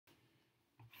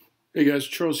Hey guys,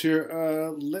 Charles here.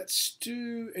 Let's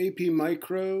do AP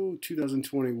Micro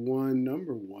 2021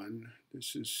 number one.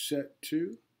 This is set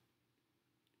two.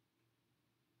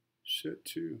 Set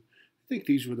two. I think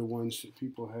these were the ones that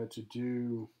people had to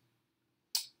do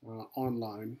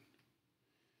online.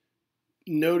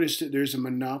 Notice that there's a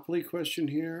monopoly question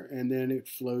here, and then it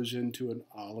flows into an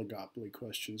oligopoly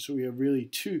question. So we have really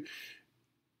two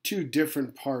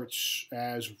different parts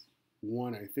as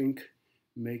one, I think,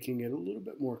 making it a little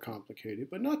bit more complicated,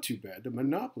 but not too bad. The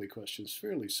monopoly question is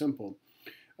fairly simple.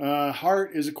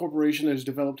 Heart is a corporation that has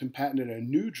developed and patented a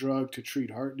new drug to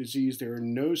treat heart disease. There are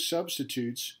no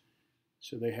substitutes,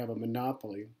 so they have a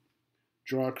monopoly.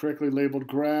 Draw a correctly labeled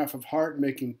graph of Heart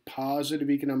making positive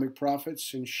economic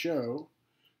profits and show.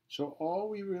 So all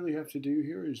we really have to do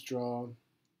here is draw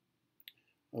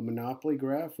a monopoly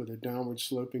graph with a downward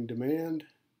sloping demand,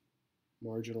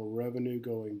 marginal revenue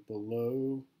going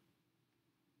below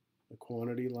the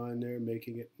quantity line there,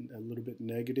 making it a little bit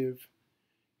negative.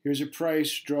 Here's a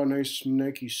price, draw a nice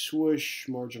Nike swoosh,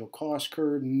 marginal cost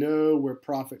curve, know where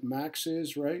profit max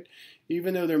is, right?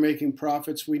 Even though they're making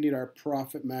profits, we need our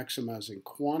profit maximizing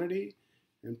quantity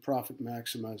and profit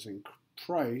maximizing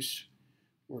price,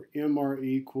 where MR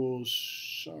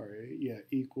equals,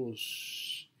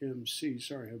 equals MC.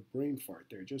 Sorry, I have brain fart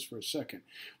there just for a second.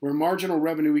 Where marginal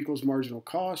revenue equals marginal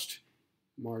cost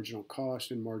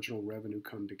and marginal revenue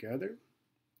come together.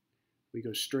 We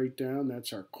go straight down,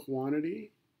 that's our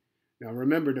quantity. Now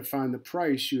remember, to find the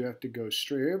price, you have to go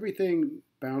straight. Everything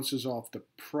bounces off the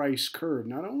price curve.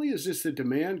 Not only is this the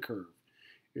demand curve,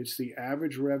 it's the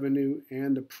average revenue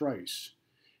and the price.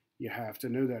 You have to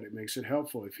know that. It makes it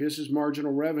helpful. If this is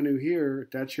marginal revenue here,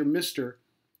 that's your Mr.,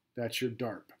 that's your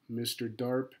DARP. Mr.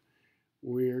 DARP,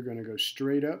 we're going to go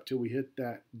straight up till we hit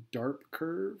that DARP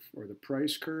curve or the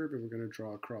price curve, and we're going to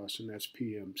draw across, and that's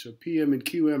PM. So PM and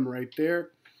QM right there.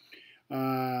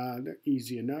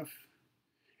 Easy enough.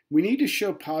 We need to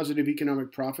show positive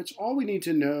economic profits. All we need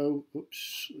to know,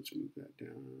 oops, let's move that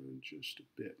down just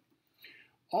a bit.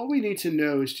 All we need to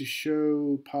know is to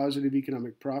show positive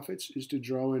economic profits is to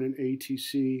draw in an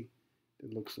ATC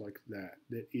that looks like that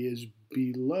is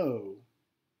below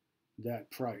that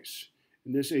price.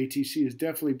 And this ATC is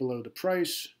definitely below the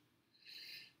price.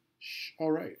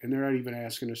 All right, and they're not even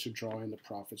asking us to draw in the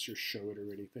profits or show it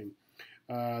or anything.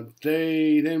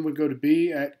 They then would go to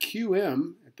B at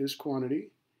QM, at this quantity,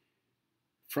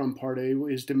 from part A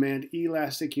is demand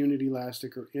elastic, unit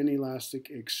elastic, or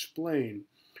inelastic. Explain.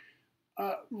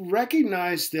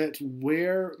 Recognize that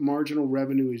where marginal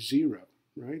revenue is zero,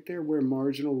 right there where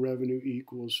marginal revenue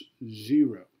equals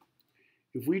zero.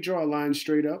 If we draw a line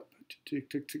straight up, tick,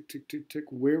 tick, tick, tick, tick, tick,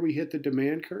 where we hit the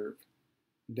demand curve,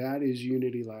 that is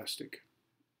unit elastic.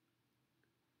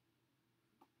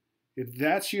 If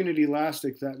that's unit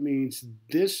elastic, that means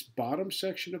this bottom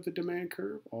section of the demand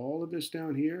curve, all of this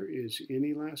down here, is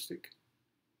inelastic.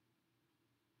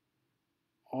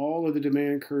 All of the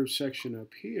demand curve section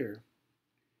up here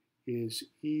is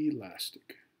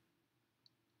elastic.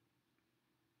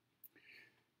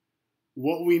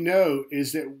 What we know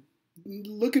is that,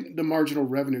 look at the marginal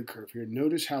revenue curve here.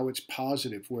 Notice how it's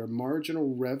positive. Where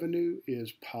marginal revenue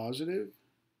is positive,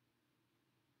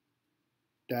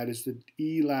 that is the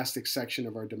elastic section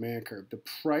of our demand curve. The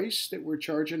price that we're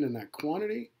charging in that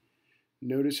quantity,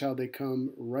 notice how they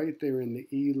come right there in the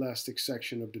elastic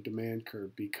section of the demand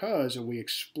curve because, and we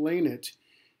explain it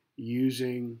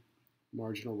using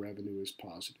marginal revenue is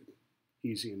positive.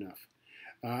 Easy enough.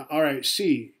 All right,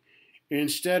 C.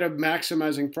 Instead of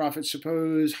maximizing profit,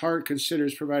 suppose Heart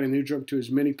considers providing a new drug to as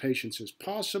many patients as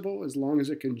possible as long as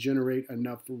it can generate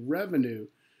enough revenue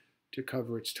to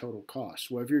cover its total cost.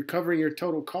 Well, if you're covering your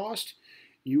total cost,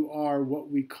 you are what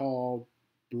we call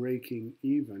breaking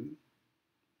even.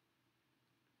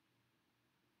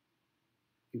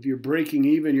 If you're breaking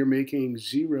even, you're making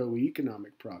zero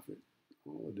economic profit.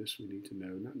 All of this we need to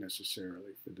know, not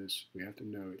necessarily for this. We have to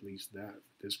know at least that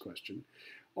for this question.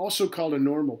 Also called a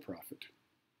normal profit.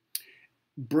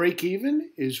 Break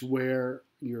even is where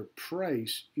your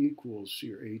price equals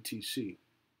your ATC.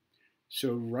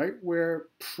 So right where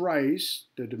price,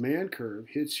 the demand curve,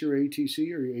 hits your ATC,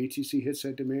 or your ATC hits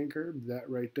that demand curve, that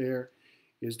right there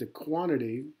is the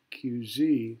quantity,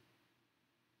 QZ,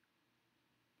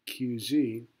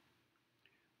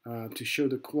 to show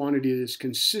the quantity that is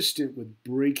consistent with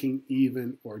breaking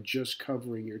even or just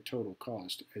covering your total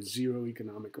cost at zero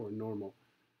economic or normal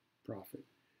profit.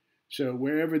 So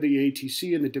wherever the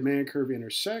ATC and the demand curve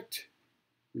intersect,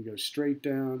 we go straight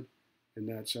down, and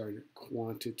that's our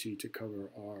quantity to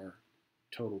cover our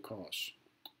total costs,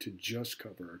 to just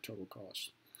cover our total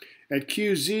costs. At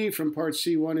QZ from part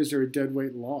C1, is there a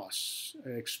deadweight loss?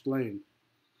 Explain.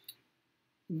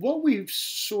 What we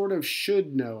sort of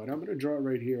should know, and I'm going to draw it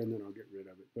right here and then I'll get rid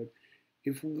of it, but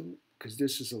because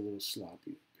this is a little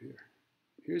sloppy up here.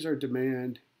 Here's our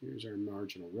demand, here's our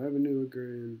marginal revenue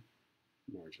again,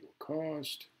 marginal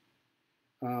cost.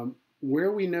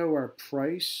 Where we know our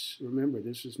price, remember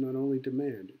this is not only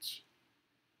demand, it's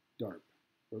DARP.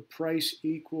 Where price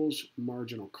equals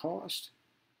marginal cost,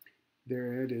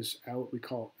 there it is what we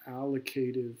call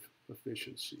allocative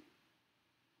efficiency.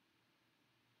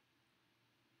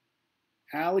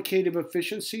 Allocative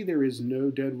efficiency, there is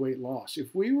no deadweight loss.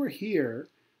 If we were here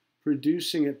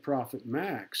producing at profit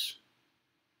max,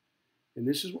 and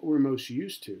this is what we're most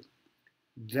used to,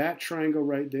 that triangle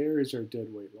right there is our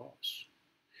deadweight loss.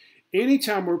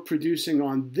 Anytime we're producing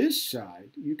on this side,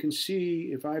 you can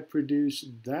see if I produce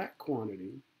that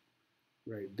quantity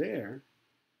right there,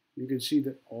 you can see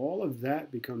that all of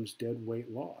that becomes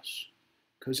deadweight loss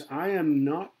because I am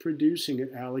not producing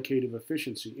at allocative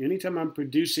efficiency. Anytime I'm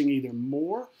producing either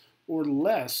more or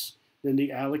less than the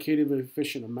allocative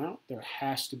efficient amount, there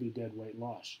has to be deadweight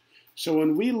loss. So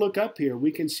when we look up here,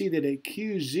 we can see that at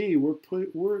QZ,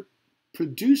 we're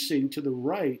producing to the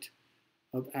right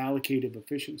of allocative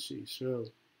efficiency. So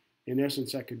in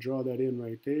essence, I could draw that in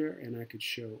right there, and I could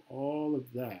show all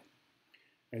of that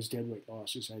as deadweight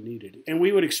loss as I needed. And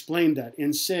we would explain that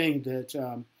in saying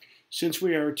that since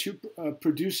we are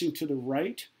producing to the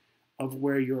right of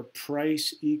where your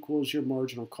price equals your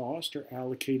marginal cost or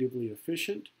allocatively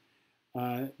efficient,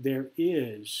 there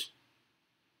is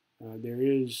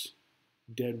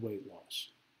deadweight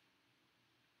loss.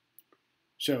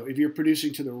 So if you're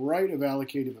producing to the right of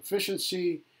allocative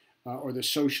efficiency, or the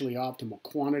socially optimal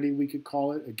quantity, we could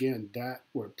call it, again, that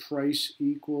where price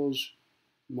equals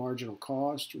marginal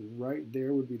cost, right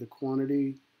there would be the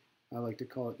quantity. I like to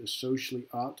call it the socially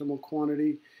optimal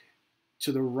quantity.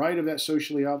 To the right of that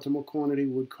socially optimal quantity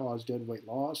would cause deadweight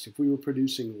loss. If we were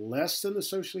producing less than the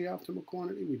socially optimal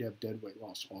quantity, we'd have deadweight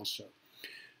loss also.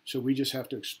 So we just have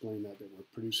to explain that we're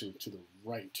producing to the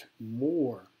right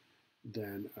more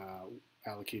than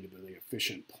allocatively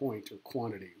efficient point or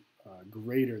quantity,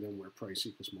 greater than where price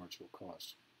equals marginal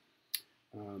cost.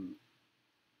 All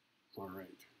right,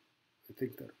 I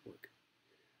think that'll work.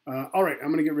 All right, I'm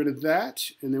going to get rid of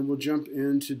that, and then we'll jump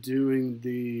into doing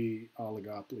the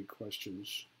oligopoly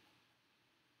questions.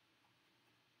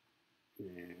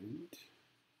 And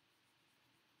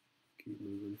keep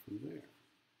moving from there.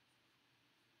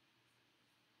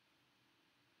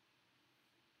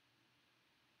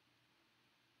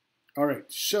 All right,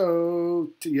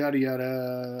 so yada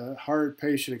yada, heart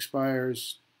patient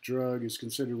expires, drug is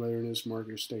considered whether in this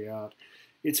market or stay out.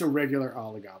 It's a regular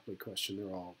oligopoly question.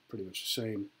 They're all pretty much the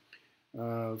same.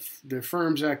 The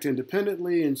firms act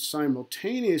independently and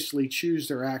simultaneously choose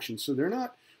their actions. So they're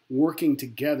not working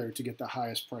together to get the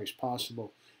highest price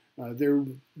possible. They're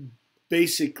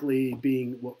basically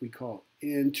being what we call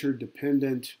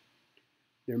interdependent.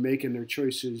 They're making their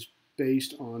choices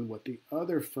based on what the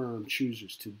other firm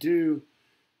chooses to do.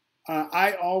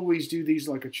 I always do these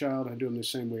like a child. I do them the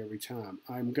same way every time.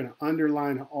 I'm going to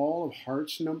underline all of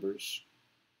Hart's numbers,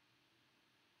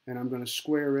 and I'm going to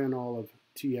square in all of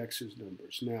TX's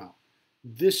numbers. Now,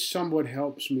 this somewhat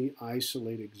helps me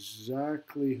isolate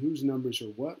exactly whose numbers are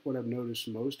what. What I've noticed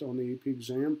most on the AP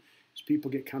exam is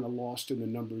people get kind of lost in the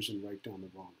numbers and write down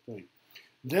the wrong thing.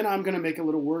 Then I'm going to make a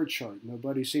little word chart.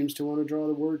 Nobody seems to want to draw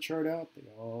the word chart out. They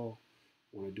all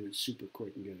want to do it super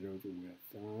quick and get it over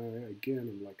with. Again,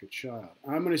 I'm like a child.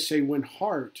 I'm going to say when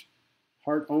Hart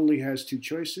only has two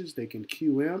choices. They can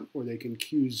QM or they can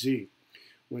QZ.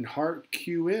 When Hart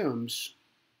QMs,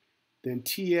 then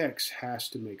TX has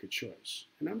to make a choice.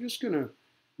 And I'm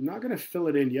not going to fill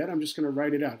it in yet. I'm just going to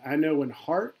write it out. I know when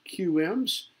Hart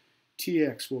QMs,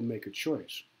 TX will make a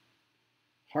choice.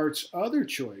 Hart's other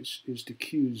choice is to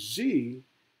QZ,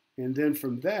 and then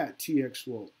from that, TX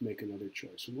will make another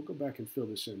choice. And we'll go back and fill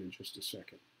this in just a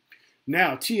second.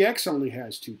 Now, TX only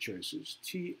has two choices.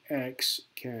 TX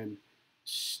can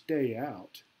stay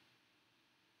out,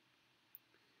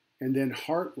 and then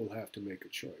Hart will have to make a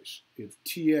choice. If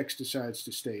TX decides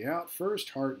to stay out first,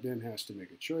 Hart then has to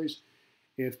make a choice.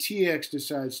 If TX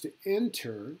decides to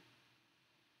enter,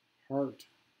 Hart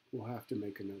will have to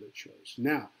make another choice.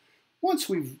 Now, once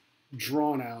we've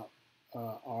drawn out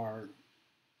our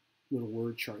little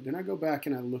word chart, then I go back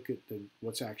and I look at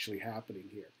what's actually happening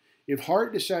here. If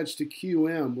Hart decides to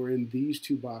QM, we're in these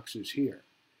two boxes here.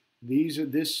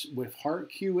 With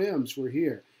Hart QMs, we're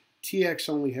here. TX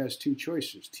only has two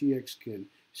choices. TX can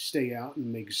stay out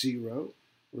and make 0,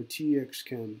 or TX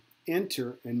can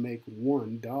enter and make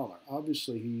 $1.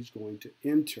 Obviously, he's going to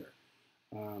enter.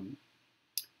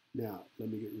 Now, let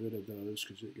me get rid of those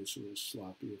because it gets a little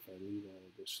sloppy if I leave all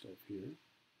of this stuff here.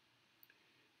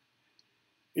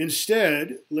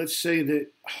 Instead, let's say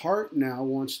that Hart now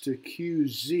wants to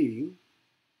QZ.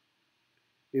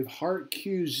 If Hart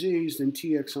QZs, then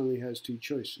TX only has two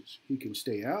choices. He can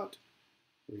stay out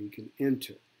or he can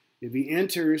enter. If he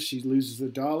enters, he loses the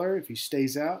dollar. If he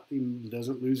stays out, he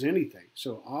doesn't lose anything.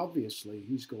 So obviously,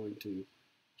 he's going to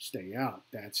stay out.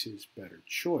 That's his better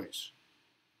choice.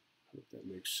 Hope that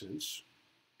makes sense.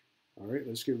 All right,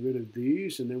 let's get rid of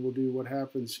these, and then we'll do what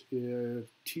happens if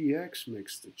TX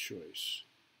makes the choice.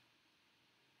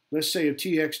 Let's say if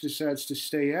TX decides to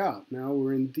stay out. Now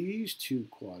we're in these two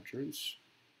quadrants,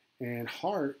 and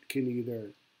Hart can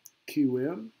either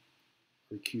QM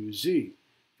or QZ.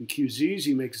 If he QZs,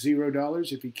 he makes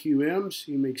 $0. If he QMs,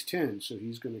 he makes 10. So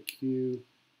he's going to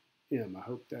QM. I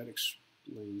hope that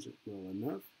explains it well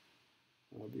enough.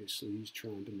 Obviously, he's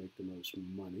trying to make the most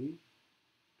money.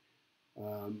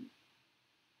 All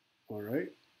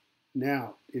right.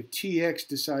 Now, if TX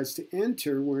decides to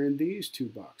enter, we're in these two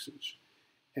boxes.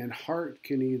 And Hart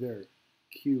can either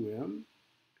QM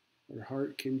or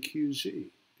Hart can QZ.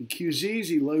 If he QZs,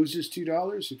 he loses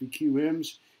 $2. If he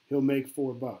QMs, he'll make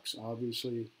 $4.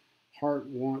 Obviously, Hart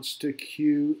wants to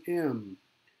QM.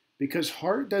 Because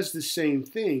Hart does the same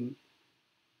thing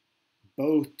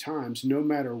both times, no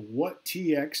matter what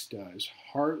TX does,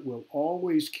 Hart will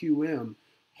always QM.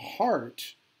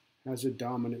 Hart has a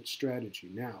dominant strategy.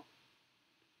 Now,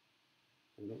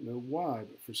 I don't know why,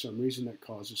 but for some reason that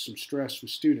causes some stress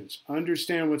with students.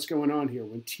 Understand what's going on here.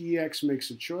 When TX makes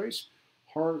a choice,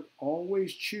 Hart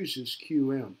always chooses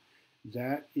QM.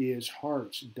 That is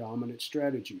Hart's dominant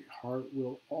strategy. Hart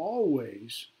will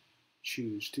always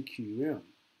choose to QM.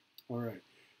 All right.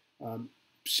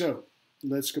 So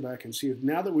let's go back and see if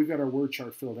now that we've got our word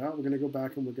chart filled out, we're going to go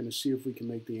back and we're going to see if we can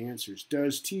make the answers.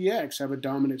 Does TX have a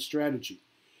dominant strategy?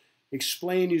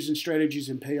 Explain using strategies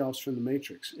and payoffs from the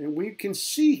matrix. And we can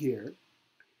see here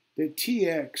that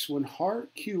TX, when Hart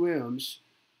QMs,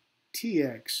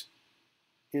 TX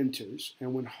enters,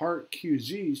 and when Hart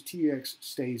QZs, TX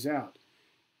stays out.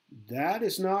 That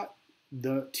is not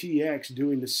the TX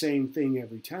doing the same thing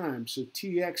every time. So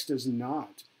TX does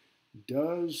not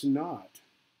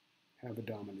have a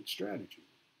dominant strategy,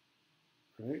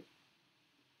 right?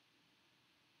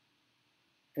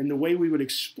 And the way we would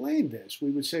explain this, we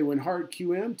would say when Hart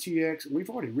QM, TX, we've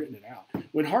already written it out.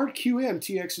 When Hart QM,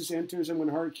 TX enters, and when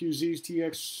Hart QZs,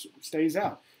 TX stays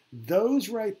out. Those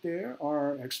right there are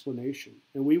our explanation.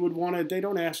 And we would want to, they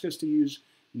don't ask us to use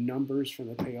numbers from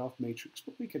the payoff matrix,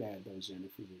 but we could add those in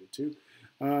if we needed to.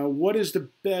 What is the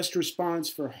best response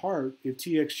for Hart if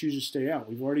TX chooses to stay out?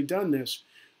 We've already done this.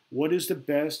 What is the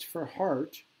best for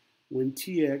Hart when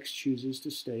TX chooses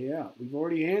to stay out? We've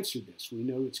already answered this. We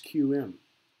know it's QM.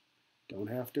 Don't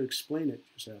have to explain it,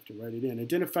 just have to write it in.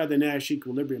 Identify the Nash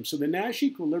equilibrium. So the Nash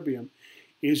equilibrium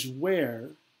is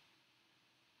where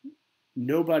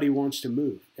nobody wants to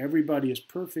move. Everybody is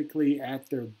perfectly at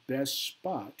their best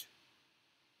spot,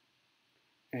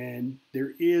 and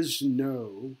there is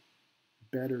no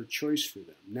better choice for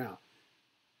them. Now,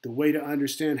 the way to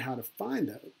understand how to find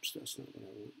that, oops, that's not what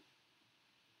I want,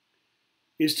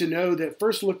 is to know that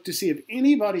first look to see if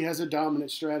anybody has a dominant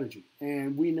strategy.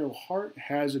 And we know Hart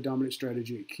has a dominant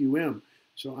strategy at QM.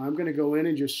 So I'm going to go in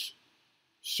and just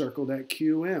circle that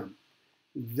QM.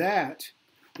 That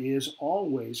is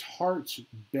always Hart's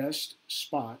best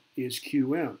spot is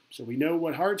QM. So we know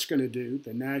what Hart's going to do,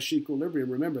 the Nash equilibrium.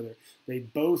 Remember, they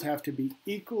both have to be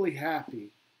equally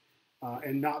happy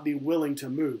and not be willing to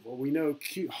move. Well, we know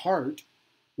Hart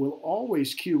will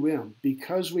always QM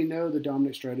because we know the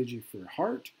dominant strategy for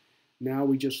Hart. Now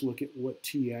we just look at what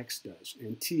TX does,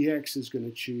 and TX is going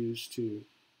to choose to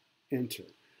enter.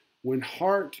 When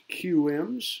Hart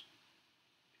QMs,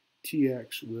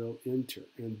 TX will enter,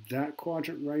 and that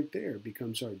quadrant right there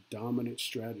becomes our dominant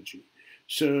strategy.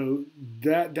 So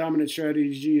that dominant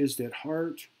strategy is that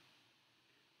Hart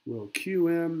will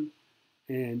QM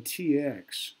and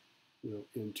TX will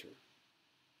enter.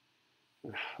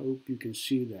 I hope you can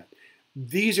see that.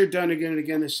 These are done again and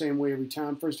again the same way every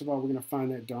time. First of all, we're going to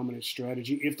find that dominant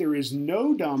strategy. If there is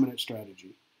no dominant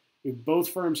strategy, if both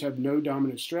firms have no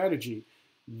dominant strategy,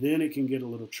 then it can get a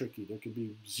little tricky. There could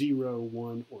be 0,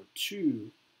 1, or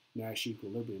 2 Nash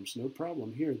equilibriums. No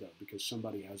problem here, though, because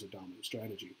somebody has a dominant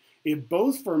strategy. If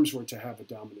both firms were to have a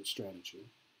dominant strategy,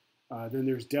 then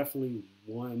there's definitely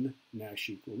one Nash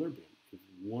equilibrium. If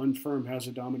one firm has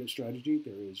a dominant strategy,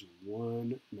 there is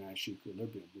one Nash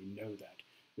equilibrium. We know that.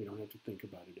 We don't have to think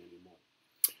about it anymore.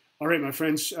 All right, my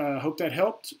friends, hope that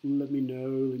helped. Let me know.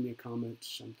 Leave me a comment,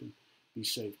 something. Be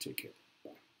safe. Take care.